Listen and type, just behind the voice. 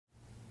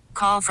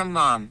call from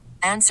mom.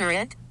 Answer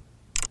it.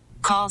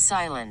 Call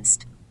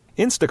silenced.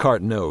 Instacart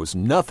knows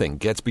nothing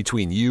gets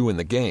between you and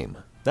the game.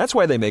 That's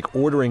why they make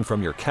ordering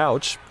from your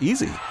couch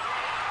easy.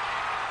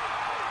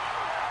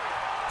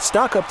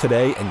 Stock up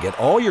today and get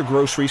all your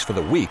groceries for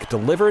the week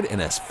delivered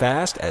in as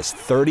fast as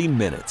 30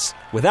 minutes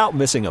without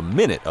missing a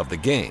minute of the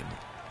game.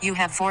 You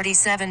have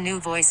 47 new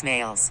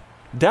voicemails.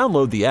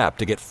 Download the app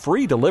to get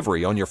free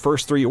delivery on your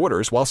first 3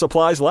 orders while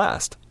supplies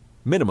last.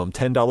 Minimum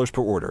 $10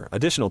 per order.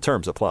 Additional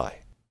terms apply.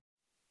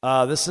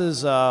 This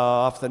is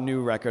off the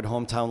new record,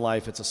 Hometown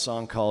Life. It's a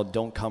song called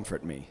Don't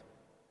Comfort Me.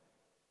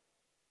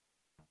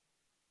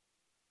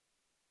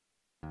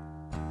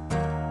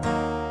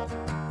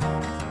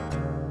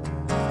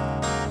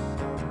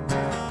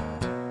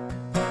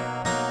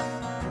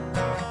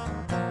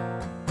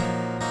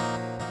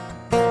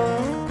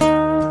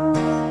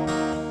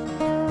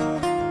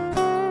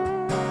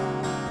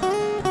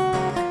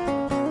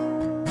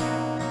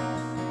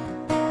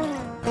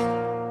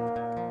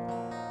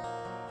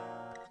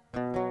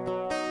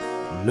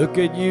 Look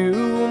at you,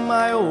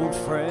 my old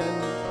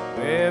friend,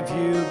 where have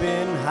you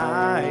been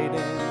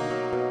hiding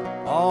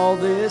all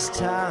this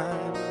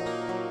time?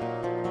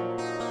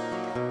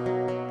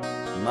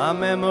 My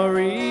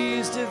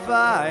memory's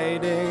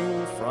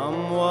dividing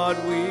from what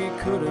we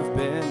could have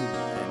been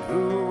and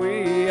who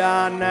we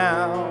are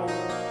now.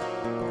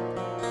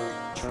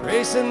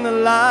 Tracing the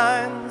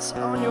lines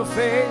on your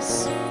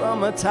face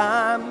from a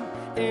time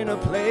in a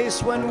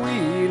place when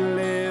we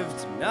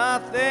lived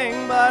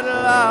nothing but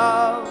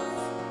love.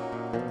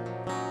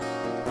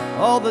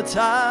 All the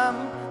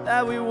time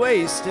that we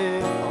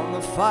wasted on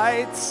the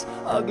fights,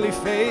 ugly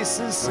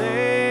faces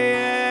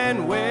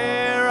saying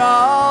we're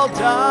all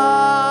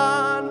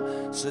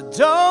done. So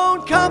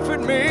don't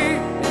comfort me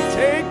and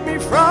take me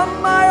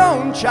from my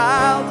own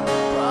child.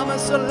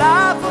 Promise a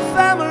life, a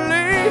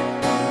family,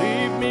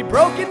 leave me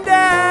broken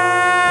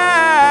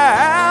down.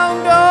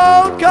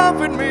 Don't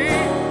comfort me,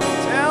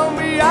 tell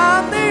me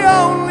I'm the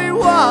only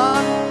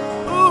one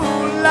who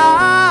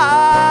lies.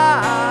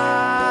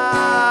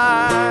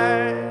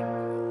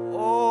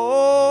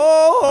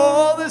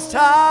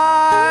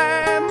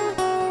 Time.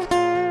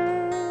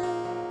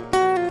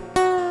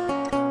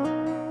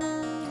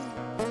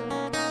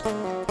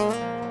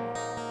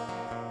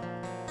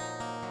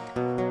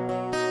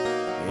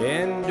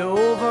 End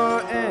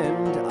over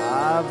end,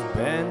 I've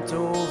bent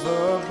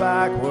over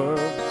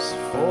backwards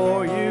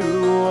for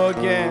you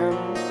again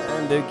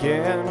and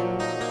again.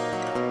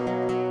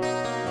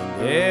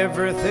 And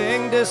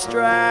everything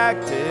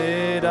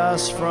distracted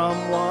us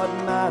from what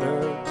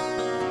mattered,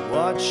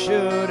 what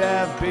should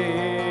have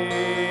been.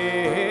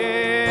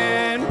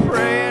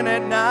 Praying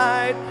at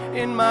night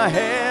in my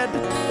head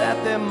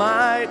that there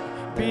might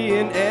be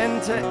an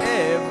end to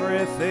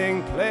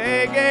everything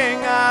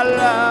plaguing our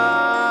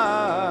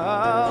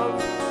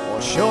love.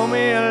 Or show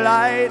me a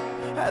light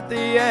at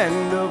the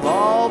end of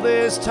all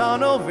this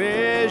tunnel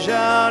vision,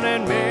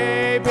 and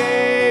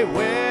maybe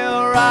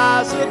we'll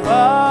rise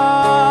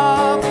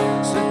above.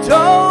 So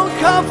don't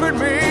comfort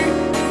me,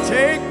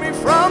 take me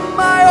from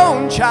my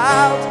own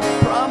child.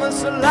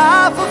 Promise a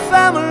life, a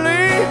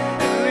family,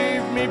 and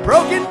leave me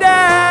broken down.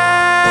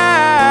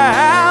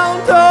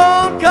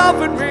 Don't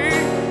comfort me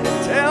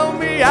and tell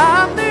me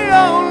I'm the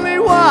only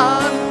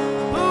one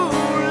who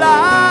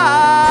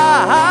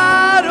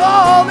lied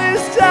all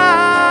this time.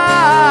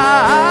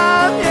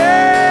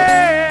 Yeah.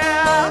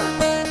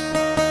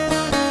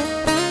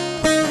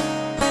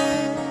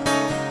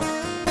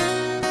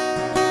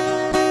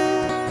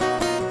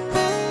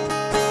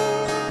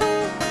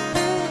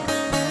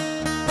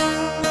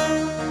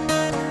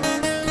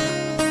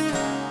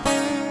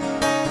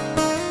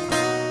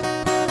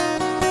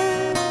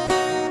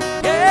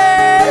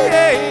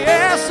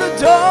 So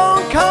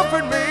don't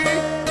comfort me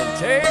and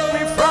take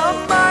me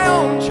from my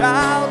own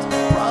child.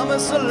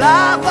 Promise a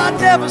life I'd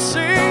never see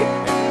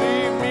and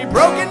leave me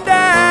broken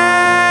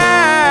down.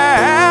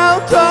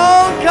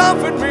 Don't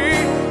comfort me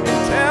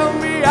and tell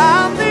me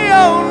I'm the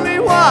only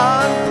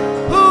one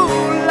who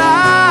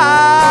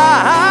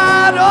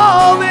lied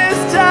all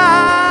this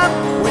time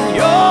when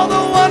you're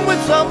the one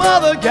with some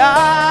other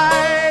guy.